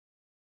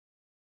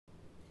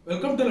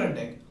Welcome to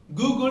லண்டெக்.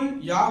 Google,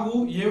 Yahoo,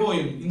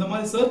 AOL இந்த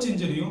மாதிரி search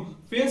இன்ஜினையும்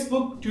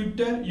Facebook,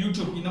 Twitter,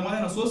 YouTube இந்த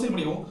மாதிரியான சோசியல்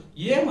மீடியாவும்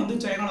ஏன்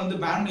சைனால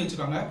பேன் பண்ணி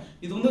வச்சிருக்காங்க.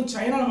 இது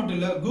சைனால மட்டும்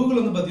இல்ல,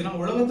 கூகுள்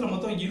பாத்தீங்கன்னா உலகத்துல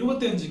மொத்தம்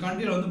 25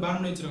 கண்ட்ரில பேன்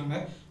பண்ணி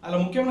வச்சிருக்காங்க.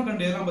 அதுல முக்கியமான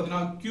கண்ட்ரி எல்லாம்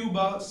பாத்தீங்கன்னா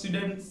Cuba,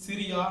 Sweden,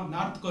 Syria,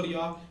 north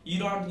Korea,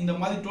 Iran இந்த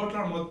மாதிரி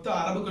டோட்டலா மொத்த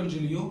அரபு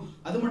கண்ட்ரிலையும்.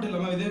 அது மட்டும்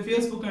இல்லாம இதே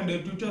ஃபேஸ்புக்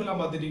அண்ட்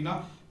ட்விட்டர்லாம் பாத்துட்டீங்கன்னா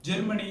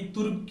ஜெர்மனி,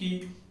 துருக்கி,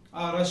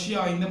 ரஷ்யா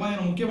இந்த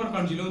மாதிரி முக்கியமான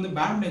கண்ட்ரில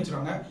பேன் பண்ணி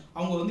வச்சிருக்காங்க.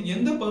 அவங்க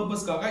எந்த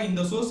பர்பஸ்க்காக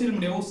இந்த சோசியல்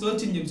மீடியாவும்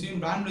சர்ச்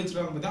இன்ஜின்ஸையும் பேன் பண்ணி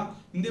வச்சிருக்காங்க தான்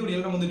இந்த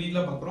வீடியோல நம்ம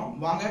டீட்டெயிலா பார்க்குறோம்.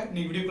 வாங்க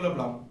நீ வீடியோக்குள்ள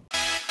போலாம்.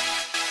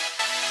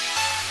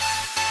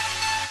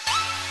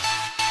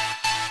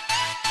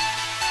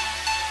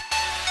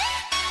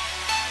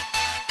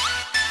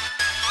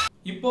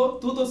 இப்போ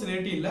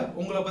 2018ல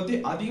உங்களை பத்தி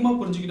அதிகமா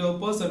புரிஞ்சுக்கிட்ட ஒரு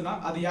பர்சன்னா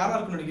அது யாரா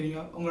இருக்குன்னு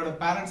நினைக்கிறீங்க? உங்களோட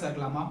பேரண்ட்ஸா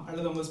இருக்கலாமா,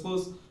 அல்லது உங்க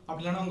ஸ்போஸ்,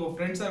 அப்படி இல்லைன்னா உங்க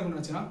ஃப்ரெண்ட்ஸா இருக்குன்னு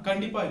நினைச்சீங்கன்னா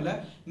கண்டிப்பா இல்ல.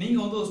 நீங்க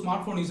ஒரு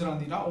ஸ்மார்ட் போன் யூஸரா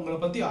இருந்தீங்கன்னா உங்களை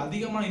பத்தி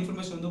அதிகமான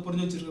இன்ஃபர்மேஷன்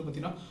புரிஞ்சு வச்சிருக்க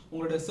பார்த்தீங்கன்னா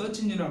உங்களோட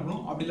சர்ச் இன்ஜின்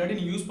இருக்கணும், அப்படி இல்லாட்டி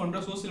நீங்க யூஸ்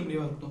பண்ற சோசியல்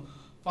மீடியாவா இருக்கட்டும்.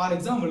 ஃபார்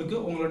எக்ஸாம்பிளுக்கு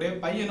உங்களுடைய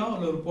பையனோ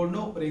இல்லை ஒரு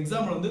பொண்ணோ ஒரு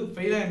எக்ஸாம்பிள்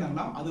ஃபெயில்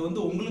ஆயிருந்தாங்கன்னா அது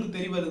உங்களுக்கு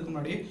தெரியறதுக்கு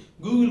முன்னாடியே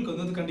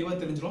கூகுளுக்கு கண்டிப்பா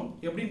தெரிஞ்சிடும்.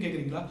 எப்படின்னு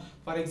கேட்குறீங்களா?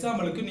 ஃபார்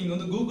எக்ஸாம்பிளுக்கு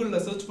நீங்க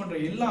கூகுளில் சர்ச் பண்ற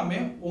எல்லாமே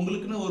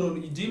உங்களுக்குன்னு ஒரு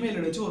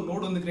ஜிமெயில் வச்சு ஒரு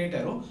நோட் கிரியேட்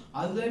ஆயிரும்.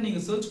 அதில்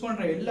நீங்க சர்ச்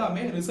பண்ற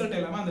எல்லாமே ரிசல்ட்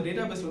எல்லாமே அந்த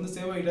டேட்டா பேஸ்ல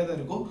சேவ் ஆகிட்டே தான்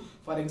இருக்கும்.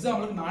 ஃபார்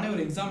எக்ஸாம்பிளுக்கு நானே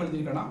ஒரு எக்ஸாம்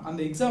எழுதிருக்கேன்னா அந்த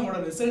எக்ஸாமோட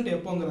ரிசல்ட்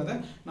எப்போங்கிறத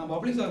நான்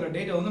பப்ளிஷ் ஆகிற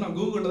டேட்டா நான்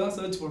கூகுளில் தான்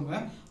சர்ச்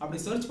பண்ணுவேன். அப்படி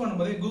சர்ச்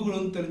பண்ணும்போதே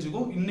கூகுள்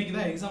தெரிஞ்சுக்கும் இன்னைக்கு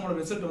தான் எக்ஸாமோட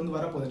ரிசல்ட்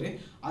வரப்போகுது.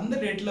 அந்த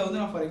டேட்ல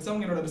நான் ஃபார்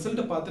எக்ஸாம்பிள் என்னோட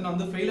ரிசல்ட் பார்த்து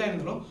நான் ஃபெயில்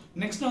ஆயிருந்தாலும்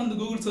நெக்ஸ்ட் நான்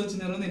கூகுள் சர்ச்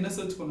இன்ஜின் என்ன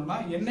சர்ச் பண்ணுவேன்னா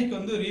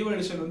என்னைக்கு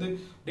ரீவேலிடேஷன்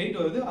டேட்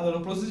வருது அதோட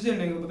ப்ரொசீஜர்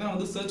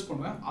என்னங்கிறத சர்ச்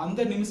பண்ணுவேன்.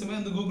 அந்த நிமிஷமே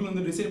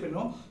கூகுள் டிசைட்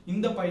பண்ணுவோம்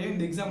இந்த பையன்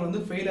இந்த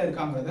எக்ஸாம்ல ஃபெயில்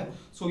ஆயிருக்காங்கிறத.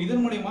 ஸோ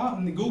இதன் மூலியமா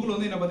இந்த கூகுள்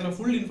என்ன பார்த்தீங்கன்னா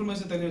ஃபுல்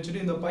இன்ஃபர்மேஷன் தெரிஞ்சு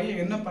வச்சுட்டு இந்த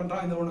பையன் என்ன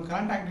பண்றான், இந்த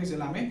கரண்ட் ஆக்டிவிட்டிஸ்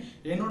எல்லாமே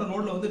என்னோட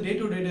நோட்ல day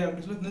to day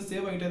activities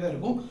save ஆகிட்டே தான்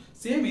இருக்கும்.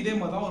 சேம் இதே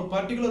மாதிரி தான் ஒரு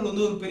பர்டிகுலர்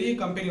ஒரு பெரிய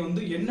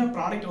கம்பெனி என்ன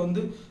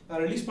ப்ராடக்ட்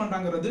ரிலீஸ்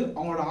பண்றாங்கிறது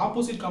அவங்களோட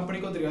ஆப்போசிட்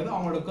கம்பெனிக்கோ தெரியாது,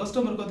 அவங்களோட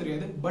கஸ்டமருக்கோ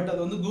தெரியாது. பட்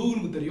அது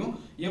கூகுளுக்கு தெரியும்.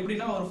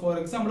 எப்படின்னா ஒரு ஃபார்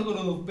எக்ஸாம்பிளுக்கு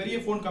ஒரு பெரிய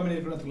ஃபோன் கம்பெனி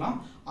எடுத்துக்கலாம்.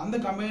 அந்த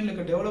கம்பெனியில்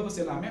இருக்க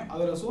டெவலப்பர்ஸ் எல்லாமே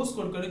அதோட சோர்ஸ்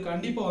கோட்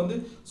கண்டிப்பா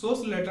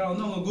சோர்ஸ் ரிலேட்டடா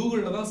அவங்க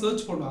கூகுளில் தான்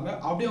சர்ச் பண்ணுவாங்க.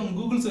 அப்படியே அவங்க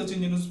கூகுள் சர்ச்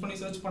இன்ஜின் யூஸ் பண்ணி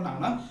சர்ச்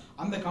பண்ணாங்கன்னா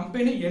அந்த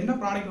கம்பெனி என்ன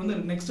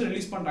ப்ராடக்ட் நெக்ஸ்ட்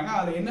ரிலீஸ் பண்றாங்க,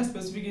 அதுல என்ன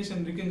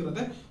ஸ்பெசிஃபிகேஷன்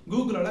இருக்குங்கிறத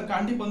கூகுளால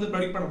கண்டிப்பா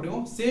ப்ரெடிக்ட் பண்ண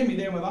முடியும். சேம்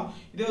இதே மாதிரி தான்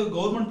இதே ஒரு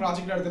கவர்மெண்ட்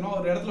ப்ராஜெக்ட் எடுத்தோம்னா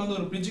ஒரு இடத்துல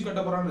ஒரு பிரிட்ஜ்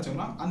கட்ட போறான்னு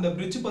வச்சோம்னா அந்த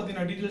பிரிட்ஜ்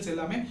பத்தின டீடைல்ஸ்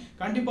எல்லாமே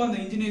கண்டிப்பா அந்த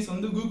இன்ஜினியர்ஸ்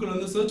கூகுள்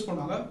சர்ச்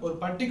பண்ணுவாங்க. ஒரு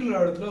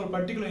பர்டிகுலர் இடத்துல ஒரு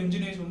பர்டிகுலர்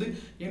இன்ஜினியர்ஸ்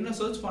என்ன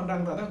சர்ச்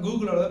பண்றாங்கிறத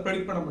கூகுளால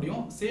ப்ரெடிக்ட் பண்ண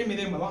முடியும். சேம்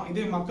இதே மாதிரி தான்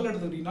இதே மக்கள்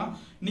எடுத்துக்கிட்டீங்கன்னா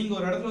நீங்க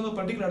ஒரு இடத்துல ஒரு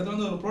பர்டிகுலர்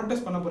இடத்துல ஒரு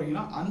ப்ரோட்டஸ்ட் பண்ண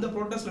போறீங்கன்னா அந்த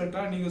ப்ரோட்டஸ்ட்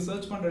லெட்டரா நீங்க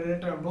சர்ச் பண்ற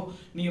டேட்டா ஆகட்டும்,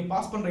 நீங்க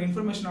பாஸ் பண்ற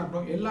இன்ஃபர்மேஷன்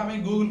ஆகட்டும், எல்லாமே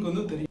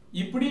கூகுளுக்கு தெரியும்.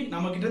 இப்படி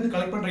நம்ம கிட்ட இருந்து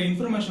கலெக்ட் பண்ற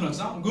இன்ஃபர்மேஷன்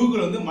வச்சா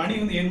கூகுள் மணி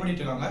ஏர்ன்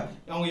பண்ணிட்டு இருக்காங்க.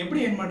 அவங்க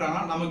எப்படி ஏர்ன்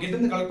பண்றாங்கன்னா நம்ம கிட்ட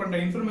இருந்து கலெக்ட் பண்ற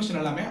இன்ஃபர்மேஷன்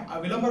எல்லாமே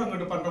விளம்பரம்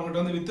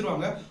பண்றவங்க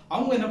வித்துருவாங்க.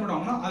 அவங்க என்ன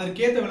பண்ணுவாங்கன்னா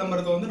அதற்கேற்ற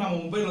விளம்பரத்தை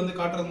நம்ம மொபைல்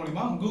காட்டுறது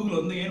மூலமா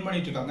கூகுள் ஏர்ன்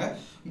பண்ணிட்டு இருக்காங்க.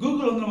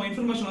 கூகுள் நம்ம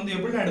இன்ஃபர்மேஷன்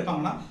எப்படி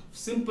எடுப்பாங்கன்னா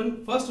சிம்பிள்.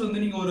 ஃபர்ஸ்ட்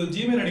நீங்க ஒரு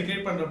ஜிமெயில் ஐடி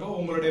கிரியேட் பண்றப்போ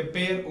உங்களுடைய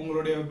பேர்,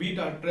 உங்களுடைய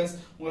வீட்டு அட்ரஸ்,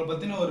 உங்களை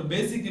பத்தின ஒரு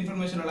பேசிக்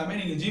இன்ஃபர்மேஷன் எல்லாமே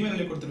நீங்க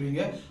ஜிமெயில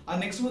கொடுத்துருவீங்க.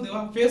 அது நெக்ஸ்ட்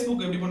பாத்தீங்கன்னா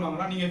ஃபேஸ்புக் எப்படி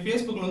பண்ணுவாங்கன்னா நீங்க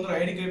ஃபேஸ்புக்ல ஒரு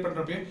ஐடி கிரியேட்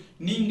பண்றப்போ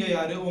நீங்க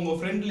யாரு, உங்க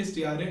ஃப்ரெண்ட்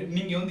லிஸ்ட் யாரு,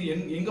 நீங்க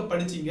எங்க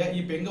படிச்சீங்க,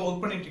 இப்போ எங்க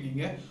ஒர்க் பண்ணிட்டு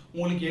இருக்கீங்க,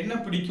 உங்களுக்கு என்ன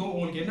பிடிக்கும்,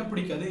 உங்களுக்கு என்ன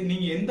பிடிக்காது,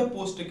 நீங்க எந்த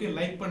போஸ்ட்டுக்கு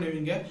லைக்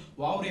பண்ணுவீங்க,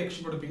 வாவ்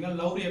ரியாக்ஷன் கொடுப்பீங்க,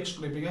 லவ் ரியாக்ஷன்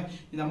கொடுப்பீங்க,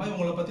 இந்த மாதிரி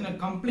உங்களை பத்தின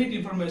கம்ப்ளீட்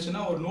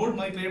இன்ஃபர்மேஷனா ஒரு நோட்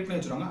மாதிரி கிரியேட் பண்ணி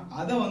வச்சிருக்காங்க.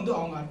 அதை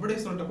அவங்க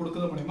அட்வர்டைஸ்மெண்ட்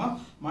கொடுக்கறது மூலமா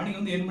மணி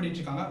ஏர்ன் பண்ணிட்டு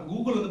இருக்காங்க.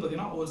 கூகுள்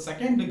பாத்தீங்கன்னா ஒரு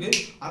செகண்டுக்கு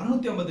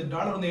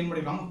 $650 ஏர்ன்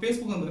பண்ணிருக்காங்க.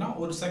 ஃபேஸ்புக் பாத்தீங்கன்னா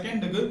ஒரு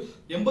செகண்டுக்கு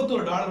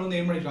 $81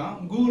 ஏர்ன்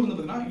பண்ணிருக்காங்க. கூகுள்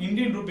பாத்தீங்கன்னா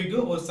இந்தியன் ரூபிக்கு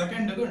ஒரு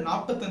செகண்டுக்கு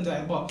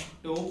 45,000 ரூபாய்,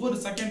 ஒவ்வொரு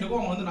செகண்டுக்கும்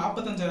அவங்க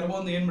 45,000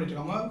 ரூபாய் ஏர்ன் பண்ணிட்டு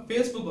இருக்காங்க.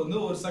 ஃபேஸ்புக்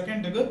ஒரு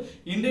செகண்டுக்கு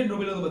இந்தியன்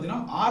ரூபியில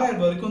பாத்தீங்கன்னா 6,000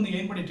 ரூபாய் வரைக்கும்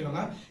ஏர்ன் பண்ணிட்டு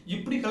இருக்காங்க.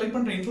 இப்படி கலெக்ட்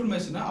பண்ற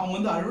இன்ஃபர்மேஷனை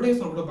அவங்க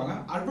அட்வர்டைஸ்மெண்ட் கொடுப்பாங்க.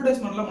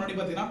 அட்வர்டைஸ்மெண்ட்ல முன்னாடி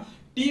பாத்தீங்கன்னா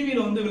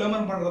டிவியில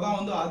விளம்பரம் பண்றதா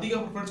அதிக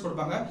ப்ரிஃபரன்ஸ்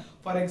கொடுப்பாங்க.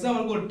 ஃபார்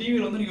எக்ஸாம்பிளுக்கு ஒரு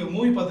டிவியில நீங்க ஒரு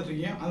மூவி பார்த்துட்டு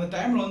இருக்கீங்க, அந்த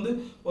டைம்ல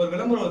ஒரு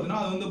விளம்பரம் வருதுன்னா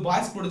அது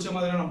பாய்ஸ் பிடிச்ச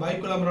மாதிரியான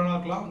பைக் விளம்பரமா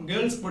இருக்கலாம்,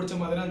 கேர்ள்ஸ் பிடிச்ச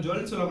மாதிரியான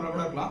ஜுவல்ஸ் விளம்பரம்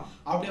கூட இருக்கலாம்.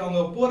 அப்படி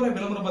அவங்க போடுற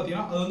விளம்பரம்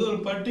பார்த்தீங்கன்னா அது ஒரு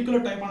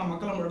பர்டிகுலர் டைப்பான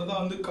மக்களை மட்டும்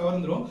தான்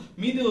கவர்ந்துரும்.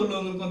 மீதி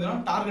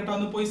உள்ளவங்களுக்கு டார்கெட்டா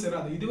போய்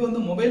சேராது.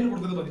 இது மொபைல்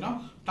கொடுக்குறது பார்த்தீங்கன்னா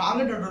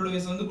டார்கெட்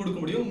அட்வர்டைஸ் கொடுக்க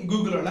முடியும்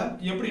கூகுளால.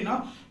 எப்படின்னா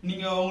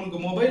நீங்க உங்களுக்கு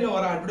மொபைல்ல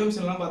வர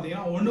அட்வர்டைஸ் எல்லாம்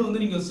பாத்தீங்கன்னா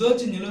ஒண்ணு நீங்க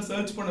சர்ச் இன்ஜின்ல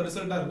சர்ச் பண்ண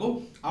ரிசல்ட்டா இருக்கும்.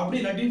 அப்படி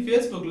இல்லாட்டி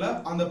ஃபேஸ்புக்ல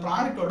அந்த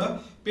ப்ராடக்ட்டோட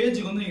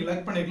பேஜுக்கு நீங்க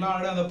லைக் பண்ணிக்கலாம்,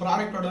 அல்லது அந்த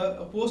ப்ராடக்ட்டோட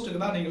போஸ்ட்டுக்கு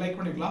தான் நீங்க லைக்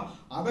பண்ணிக்கலாம்.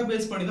 அதை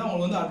பேஸ் பண்ணி தான்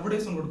உங்களுக்கு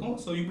அட்வர்டைஸ்மெண்ட் கொடுக்கும்.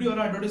 ஸோ இப்படி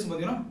வர அட்வர்டைஸ்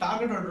பார்த்தீங்கன்னா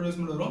டார்கெட்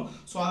அட்வர்டைஸ்மெண்ட் வரும்.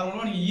 ஸோ அதன்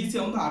மூலமா நீங்க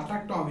ஈஸியா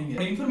அட்ராக்ட் ஆவீங்க.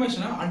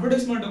 இன்ஃபர்மேஷனை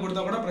அட்வர்டைஸ்மெண்ட்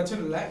கொடுத்தா கூட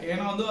பிரச்சனை இல்லை.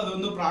 ஏன்னா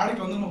அது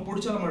ப்ராடக்ட் நம்ம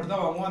பிடிச்சத மட்டும்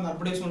தான் வாங்குவோம். அந்த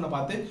அட்வர்டைஸ்மெண்ட்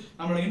பார்த்து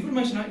நம்மளோட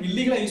இன்ஃபர்மேஷனை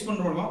இல்லீகலா யூஸ்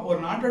பண்றோமா ஒரு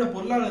நாட்டோட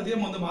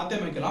பொருளாதாரத்தையும் மாற்றி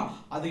அமைக்கலாம்.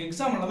 அது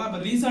எக்ஸாம்பிள் தான் இப்போ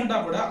ரீசெண்டா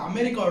கூட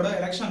அமெரிக்காவோட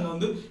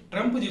எலெக்ஷன்ல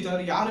ட்ரம்ப்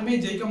ஜெயிச்சாரு. யாருமே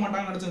ஜெயிக்க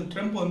மாட்டாங்கன்னு நினைச்ச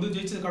ட்ரம்ப்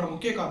ஜெயிச்சதுக்கான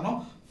முக்கிய காரணம்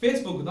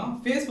ஃபேஸ்புக் தான்.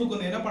 ஃபேஸ்புக்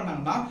என்ன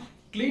பண்ணாங்கன்னா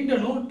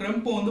கிளின்டனும்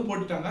ட்ரம்ப்பும்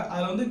போட்டுட்டாங்க.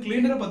 அதுல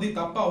கிளின்டனை பத்தி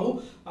தப்பாவும்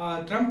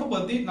ட்ரம்ப்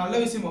பத்தி நல்ல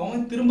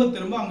விஷயமாவும் திரும்ப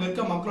திரும்ப அங்க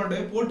இருக்க மக்களோட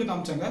போட்டு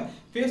காமிச்சாங்க.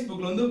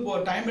 ஃபேஸ்புக்கில் வந்து இப்போ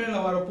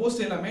டைம்லைனில் வர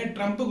போஸ்ட் எல்லாமே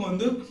ட்ரம்ப்புக்கு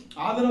வந்து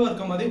ஆதரவாக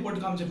இருக்க மாதிரியே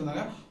போட்டு காமிச்சிட்டு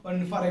இருந்தாங்க.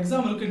 ஃபார்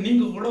எக்ஸாம்பிளுக்கு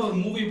நீங்கள் கூட ஒரு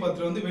மூவி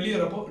பார்த்துட்டு வந்து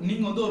வெளியேறப்போ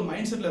நீங்கள் வந்து ஒரு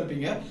மைண்ட் செட்டில்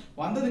இருப்பீங்க.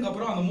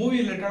 வந்ததுக்கப்புறம் அந்த மூவி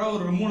ரிலேட்டடாக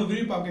ஒரு 3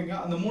 ரிவ்யூ பார்க்குறீங்க.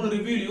 அந்த 3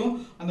 ரிவ்யூலையும்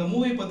அந்த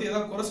மூவியை பற்றி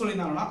ஏதாவது குறை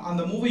சொல்லியிருந்தாங்கன்னா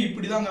அந்த மூவி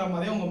இப்படி தாங்கிற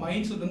மாதிரியே உங்கள்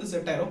மைண்ட் செட் வந்து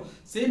செட் ஆயிரும்.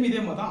 சேம்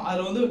இதே மாதிரி தான்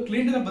அதில் வந்து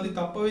கிளின்டனை பற்றி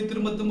தப்பவே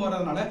திரும்ப திரும்ப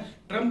வரதுனால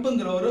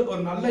ட்ரம்ப்புங்கிற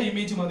ஒரு நல்ல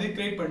இமேஜ் மாதிரி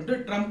கிரியேட் பண்ணிட்டு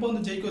ட்ரம்ப்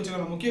வந்து ஜெயிக்க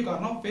வச்சுக்கிற முக்கிய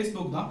காரணம்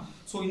ஃபேஸ்புக் தான்.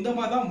 ஸோ இந்த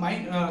மாதிரி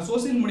தான்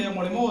சோசியல் மீடியா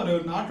மூலமா ஒரு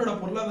நாட்டோட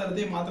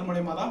பொருளாதாரத்தை மாற்ற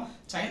மூலயமா தான்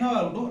சைனாவாக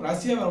இருக்கட்டும்,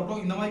 ரஷ்யாவாக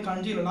இருக்கட்டும், இந்த மாதிரி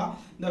கண்ட்ரிலலாம்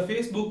இந்த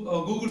ஃபேஸ்புக்,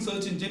 கூகுள்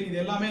சர்ச் இன்ஜின் இது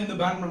எல்லாமே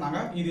வந்து பேன் பண்ணாங்க.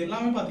 இது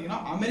எல்லாமே பார்த்தீங்கன்னா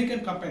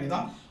அமெரிக்கன் கம்பெனி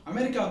தான்.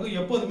 அமெரிக்காவுக்கு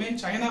எப்போதுமே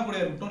சைனா கூட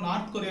இருக்கட்டும்,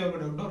 நார்த் கொரியா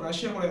கூட இருக்கட்டும்,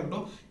 ரஷ்யா கூட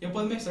இருக்கட்டும்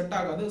எப்போதுமே செட்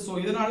ஆகாது. ஸோ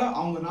இதனால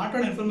அவங்க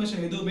நாட்டோட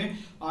இன்ஃபர்மேஷன் எதுவுமே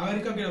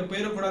அமெரிக்கா கிட்ட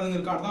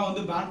போயிடக்கூடாதுங்கிறக்காக தான்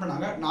வந்து பேன்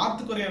பண்ணாங்க.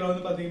 நார்த் கொரியாவில்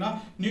வந்து பார்த்தீங்கன்னா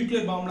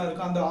நியூக்ளியர் பாம்லாம்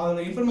இருக்கு.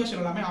 அதோட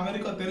இன்ஃபர்மேஷன் எல்லாமே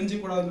அமெரிக்கா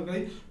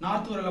தெரிஞ்சுக்கூடாதுங்கிறது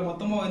நார்த் கொரியாவில்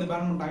மொத்தமாக வந்து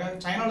பேன் பண்ணிட்டாங்க.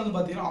 சைனாவில் வந்து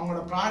பார்த்தீங்கன்னா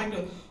அவங்களோட ப்ராடக்ட்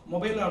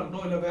மொபைலாக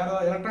இருக்கட்டும், இல்லை வேற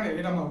எலக்ட்ரானிக்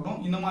ஐட்டமாக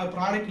இருக்கட்டும், இந்த மாதிரி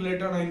ப்ராடக்ட்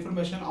ரிலேட்டடான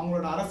இன்ஃபர்மேஷன்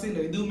அவங்களோட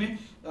அரசியல் எதுவுமே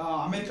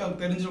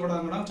அமெரிக்காவுக்கு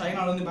தெரிஞ்சுக்கூடாதுங்கன்னா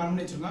சைனாவில் வந்து பேன்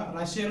பண்ணி வச்சிருக்காங்க.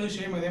 ரஷ்யாவிலும்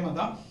சேம் அதே மாதிரி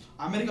தான்.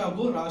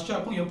 அமெரிக்காவுக்கும்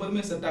ரஷ்யாவுக்கும்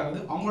எப்போதுமே செட் ஆகுது.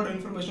 அவங்களோட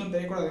இன்ஃபர்மேஷன்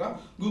தெரியக்கூடாதுன்னா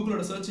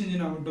கூகுளோட சர்ச்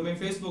இன்ஜின் ஆகட்டும்,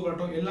 ஃபேஸ்புக்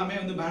ஆகட்டும் எல்லாமே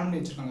வந்து பேன் பண்ணி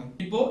வச்சிருக்காங்க.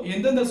 இப்போ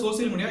எந்தெந்த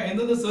சோசியல் மீடியா,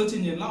 எந்தெந்த சர்ச்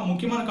இன்ஜின்லாம்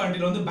முக்கியமான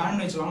கண்ட்ரில வந்து பேன்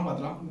பண்ணி வச்சிருக்காங்க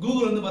பார்க்கலாம்.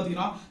 கூகுள் வந்து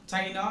பார்த்தீங்கன்னா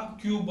China,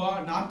 Cuba,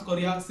 north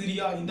Korea,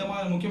 Syria இந்த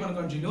மாதிரி முக்கியமான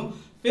கண்ட்ரிலும்,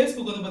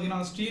 ஃபேஸ்புக் வந்து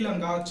பார்த்தீங்கன்னா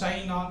ஸ்ரீலங்கா,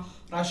 சைனா,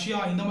 ரஷ்யா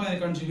இந்த மாதிரி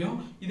கண்ட்ரிலையும்,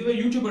 இதுவே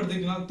யூடியூப்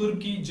எடுத்துக்கிட்டீங்கன்னா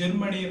துருக்கி,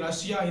 ஜெர்மனி,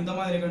 ரஷ்யா இந்த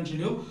மாதிரி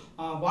கண்ட்ரிலையும்,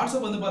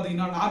 வாட்ஸ்அப் வந்து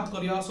பார்த்தீங்கன்னா north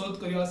Korea, south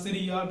Korea,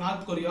 Syria,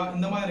 north Korea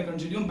இந்த மாதிரி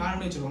கண்ட்ரிலையும் பேன்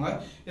பண்ணி வச்சிருக்காங்க.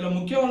 இதில்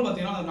முக்கியமாக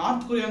பார்த்தீங்கன்னா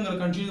நார்த் கொரியாங்கிற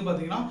கண்ட்ரி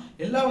பார்த்தீங்கன்னா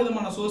எல்லா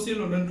விதமான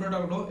சோசியல் நெட்வொர்க்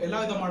ஆகட்டும்,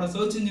 எல்லா விதமான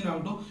சர்ச் இன்ஜின்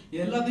ஆகட்டும்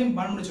எல்லாத்தையும்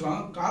பேன் பண்ணி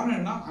வச்சிருக்காங்க. காரணம்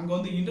என்ன, அங்கே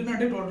வந்து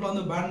இன்டர்நெட்டே டோட்டலாக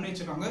வந்து பேன் பண்ணி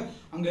வச்சிருக்காங்க.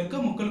 அங்கே இருக்க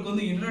மக்களுக்கு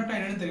வந்து இன்டர்நெட்னா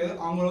என்னன்னு தெரியாது.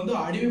 அவங்கள வந்து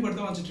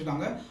அடிமைப்படுத்த வச்சுட்டு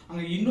இருக்காங்க.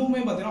 அங்கே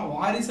இன்னுமே பார்த்தீங்கன்னா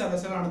வாரிசு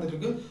அரசியல் நடந்துட்டு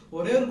இருக்கு.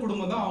 ஒரே ஒரு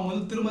குடும்பம் தான் அவங்க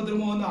வந்து திரும்ப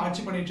திரும்ப வந்து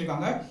ஆட்சி பண்ணிட்டு இருக்காங்க.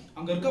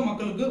 அங்க இருக்க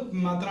மக்களுக்கு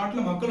மற்ற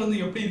நாட்டுல மக்கள் வந்து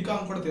எப்படி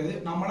இருக்காங்க கூட தெரியாது.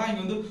 நம்மளாம்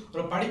இங்க வந்து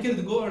ஒரு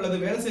படிக்கிறதுக்கோ அல்லது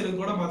வேலை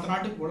செய்யறதுக்கு கூட மற்ற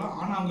நாட்டுக்கு போகலாம்.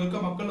 ஆனா அங்க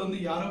இருக்க மக்கள் வந்து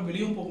யாரும்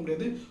வெளியும் போக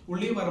முடியாது,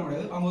 உள்ளேயும் வர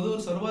முடியாது. அவங்க வந்து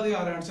ஒரு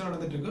சர்வாதிகார ஆட்சி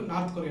நடந்துட்டு இருக்கு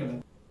நார்த் கொரியால.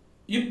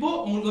 இப்போ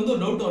உங்களுக்கு வந்து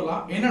ஒரு டவுட்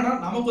வரலாம், என்னன்னா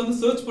நமக்கு வந்து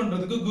சர்ச்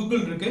பண்றதுக்கு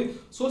கூகுள் இருக்கு,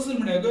 சோசியல்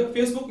மீடியாவுக்கு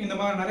ஃபேஸ்புக் இந்த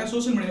மாதிரி நிறைய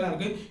சோசியல் மீடியாலாம்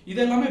இருக்கு.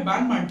 இதெல்லாமே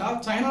பேன் பண்ணிட்டா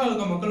சைனாவில்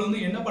இருக்க மக்கள் வந்து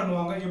என்ன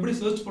பண்ணுவாங்க, எப்படி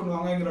சர்ச்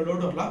பண்ணுவாங்கிற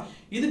டவுட் வரலாம்.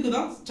 இதுக்கு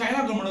தான் சைனா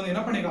கவர்மெண்ட் வந்து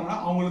என்ன பண்ணிருக்காங்கன்னா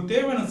அவங்களுக்கு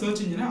தேவையான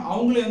சர்ச் இன்ஜினை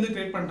அவங்களே வந்து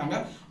கிரியேட் பண்ணிட்டாங்க.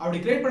 அப்படி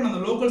கிரியேட் பண்ண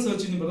அந்த லோக்கல்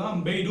சர்ச் இன்ஜின்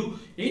தான் பெய்டு.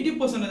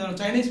 80%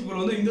 சைனீஸ்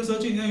பீப்புள் வந்து இந்த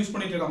சர்ச் இன்ஜின் யூஸ்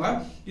பண்ணிட்டு இருக்காங்க.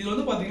 இது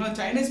வந்து பாத்தீங்கன்னா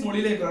சைனீஸ்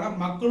மொழியில இருக்கிற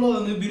மக்களும்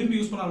வந்து விரும்பி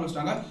யூஸ் பண்ண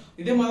ஆரம்பிச்சிட்டாங்க.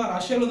 இதே மாதிரி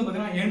ரஷ்யாவில் வந்து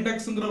பாத்தீங்கன்னா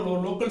என்டெக்ஸ்ங்கிற ஒரு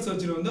லோக்கல்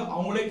சர்ச் வந்து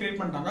அவங்களே கிரியேட்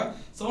பண்ணிட்டாங்க.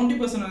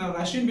 70%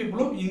 ரஷ்யன்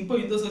பீப்புளும் இப்போ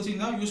இந்த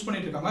சர்ச்சிங் தான் யூஸ்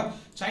பண்ணிட்டு இருக்காங்க.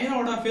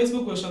 சைனாவோட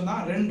ஃபேஸ்புக் வெர்ஷன்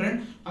தான் ரென்.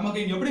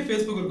 நமக்கு இங்க எப்படி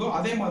ஃபேஸ்புக் இருக்கோ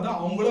அதே மாதிரி தான்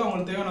அவங்களும்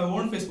அவங்களுக்கு தேவையான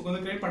ஓன் ஃபேஸ்புக்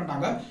வந்து கிரியேட்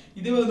பண்ணிட்டாங்க.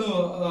 இது வந்து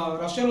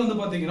ரஷ்யாவில்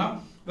வந்து பாத்தீங்கன்னா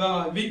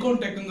விகோன்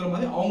டெக்ங்கிற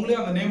மாதிரி அவங்களே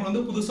அந்த நேம் வந்து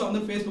புதுசா வந்து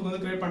ஃபேஸ்புக்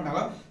வந்து கிரியேட்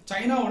பண்ணிட்டாங்க.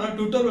 சைனாவோட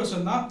ட்விட்டர்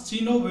வெர்ஷன் தான்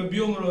சீனோ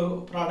வெபியோங்கிற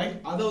ப்ராடக்ட்.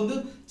 அது வந்து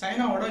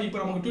சைனாவோட இப்போ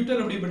நமக்கு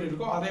ட்விட்டர் எப்படி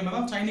பண்ணிருக்கோ அதே மாதிரி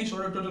தான்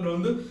சைனீஸோட ட்விட்டர்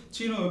வந்து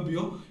சீனோ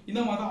வெபியோ. இந்த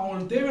மாதிரி தான்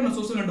அவங்களுக்கு தேவையான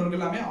சோசியல் நெட்வொர்க்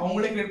எல்லாமே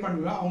அவங்களே கிரியேட்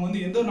பண்ணல. அவங்க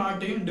வந்து எந்த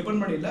நாட்டையும்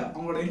டிபெண்ட் பண்ணி இல்லை.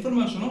 அவங்களோட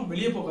இன்ஃபர்மேஷனும்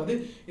வெளியே போகாது.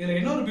 இதுல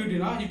இன்னொரு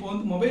பியூட்டினா இப்போ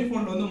வந்து மொபைல்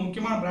போன்ல வந்து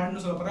முக்கியமான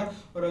பிராண்ட்னு சொல்லப்படுற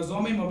ஒரு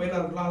Xiaomi மொபைலா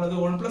இருக்கலாம் அல்லது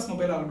OnePlus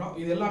மொபைலா இருக்கட்டும்,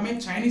 இது எல்லாமே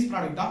சைனீஸ்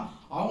ப்ராடக்ட் தான்.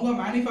 அவங்க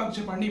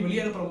மேனுஃபேக்சர் பண்ணி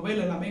வெளியே இருக்கிற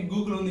மொபைல் எல்லாமே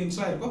கூகுள் வந்து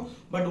இன்ஸ்டால் இருக்கும்.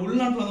 பட்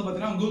உள்நாட்டில் வந்து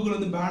பார்த்தீங்கன்னா கூகுள்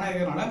வந்து பேன்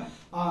ஆகிறதுனால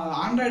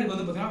ஆண்ட்ராய்டுக்கு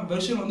வந்து பார்த்தீங்கன்னா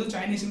வெர்ஷன் வந்து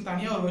சைனீஸ்னு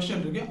தனியாக ஒரு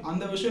வெர்ஷன் இருக்கு.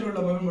 அந்த வெர்ஷன் உள்ள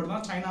மொபைல் மட்டும்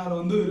தான் சைனாவில்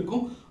வந்து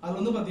இருக்கும். அது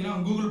வந்து பார்த்தீங்கன்னா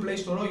கூகுள் பிளே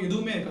ஸ்டோரோ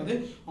எதுவுமே இருக்காது.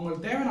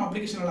 அவங்களுக்கு தேவையான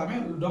அப்ளிகேஷன் எல்லாமே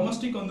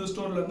டொமஸ்டிக் வந்து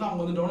ஸ்டோர்ல இருந்து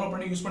அவங்க வந்து டவுன்லோட்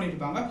பண்ணி யூஸ் பண்ணிட்டு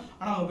இருப்பாங்க.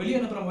 ஆனால் அவங்க வெளியே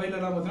அனுப்புற மொபைல்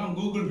எல்லாம் பார்த்தீங்கன்னா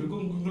கூகுள்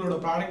இருக்கும். கூகுளோட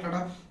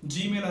ப்ராடக்டான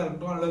ஜிமெயிலாக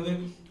இருக்கட்டும் அல்லது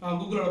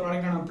கூகுளோட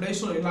ப்ராடக்டான பிளே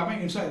ஸ்டோர் எல்லாமே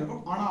இன்ஸ்டால்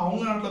இருக்கும். ஆனால்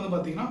அவங்க நாட்டில் வந்து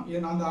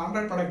பார்த்தீங்கன்னா அந்த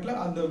ஆண்ட்ராய்ட் ப்ராடக்ட்ல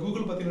அந்த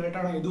கூகுள் பற்றி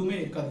ரிலேட்டடான எதுவுமே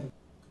இருக்காது.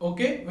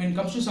 Okay, when it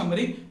comes to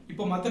summary,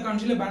 இப்போ மற்ற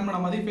கண்ட்ரில பேன் பண்ண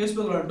மாதிரி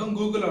ஃபேஸ்புக் ஆகட்டும்,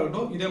 கூகுள்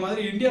ஆகட்டும், இதே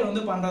மாதிரி இந்தியாவில்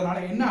வந்து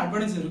பண்றதுனால என்ன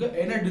அட்வான்டேஜ் இருக்கு,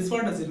 என்ன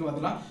டிஸ்அட்வான்டேஜ் இருக்கு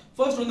பார்த்தலாம்.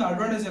 ஃபர்ஸ்ட் வந்து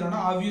அட்வான்டேஜ் என்னன்னா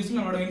ஆப்வியஸ்லி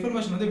நம்மளோட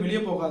இன்ஃபர்மேஷன் வந்து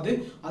வெளியே போகாது,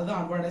 அதுதான்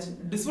அட்வான்டேஜ்.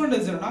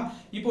 டிஸ்அட்வான்டேஜ் என்னன்னா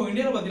இப்போ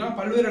இந்தியாவில் பார்த்தீங்கன்னா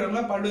பல்வேறு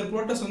இடங்களில் பல்வேறு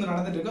ப்ரோட்டஸ்ட் வந்து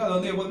நடந்துட்டு இருக்கு. அது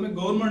வந்து எப்போதுமே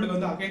கவர்மெண்ட்டுக்கு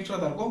வந்து அகேன்ஸ்டாக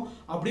தான் இருக்கும்.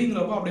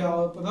 அப்படிங்கிறப்போ அப்படி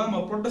அப்போதான்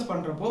நம்ம ப்ரோட்டஸ்ட்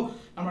பண்றப்போ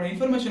நம்மளோட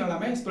இன்ஃபர்மேஷன்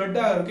எல்லாமே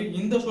ஸ்ப்ரெட்டாக இருக்கு.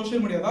 இந்த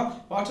சோஷியல் மீடியா தான்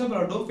வாட்ஸ்அப்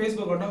ஆகட்டும்,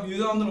 ஃபேஸ்புக் ஆகட்டும்,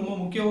 இதுதான் வந்து ரொம்ப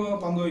முக்கியமாக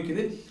பங்கு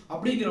வகிக்குது.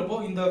 அப்படிங்கிறப்போ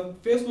இந்த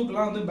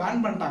ஃபேஸ்புக்லாம் வந்து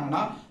பேன்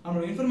பண்ணிட்டாங்கன்னா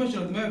நம்மளோட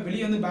இன்ஃபர்மேஷன் எதுவுமே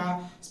வெளியே வந்து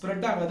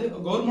ஸ்ப்ரெட் ஆகாது.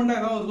 கவர்மெண்டா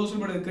ஏதாவது ஒரு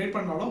சோஷியல் மீடியா கிரியேட்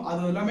பண்ணாலும்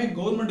அது எல்லாமே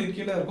கவர்மெண்ட்டுக்கு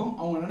கீழே இருக்கும்.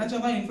 அவங்க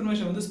நினைச்சாதான்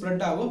இன்ஃபர்மேஷன் வந்து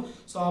ஸ்ப்ரெட் ஆகும்.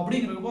 ஸோ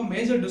அப்படிங்கிறப்போ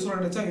மேஜர்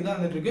டிஸ்அட்வான்டேஜா இதான்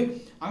வந்துட்டு இருக்கு.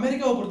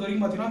 அமெரிக்காவை பொறுத்த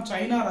வரைக்கும் பார்த்தீங்கன்னா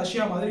சைனா,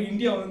 ரஷ்யா மாதிரி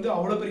இந்தியா வந்து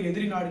அவ்வளோ பெரிய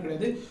எதிரி நாடு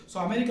கிடையாது. ஸோ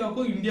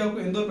அமெரிக்காவுக்கும்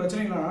இந்தியாவுக்கும் எந்த ஒரு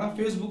பிரச்சனையும் இல்லைனாலும்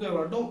ஃபேஸ்புக்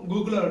ஆகட்டும்,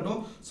 கூகுள் ஆகட்டும்,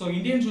 ஸோ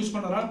இந்தியன்ஸ் யூஸ்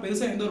பண்ணுறதுனால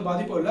பெருசாக எந்த ஒரு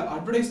பாதிப்பும் இல்லை.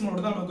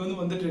 அட்வர்டைஸ்மெண்ட் தான் நமக்கு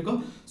வந்து வந்துட்டு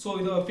இருக்கும். ஸோ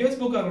இது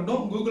ஃபேஸ்புக்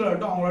ஆகட்டும், கூகுள்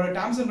ஆகட்டும், அவங்களோட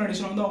டேர்ம்ஸ் அண்ட்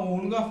கண்டிஷன் வந்து அவங்க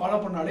ஒழுங்காக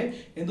ஃபாலோ பண்ணாலே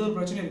எந்த ஒரு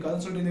பிரச்சனையும்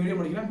இருக்காதுன்னு சொல்லிட்டு இந்த வீடியோ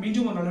முடிக்கிறேன்.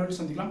 மீண்டும் ஒரு நல்ல வீடியோ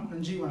சந்திக்கலாம்.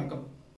 நன்றி, வணக்கம்.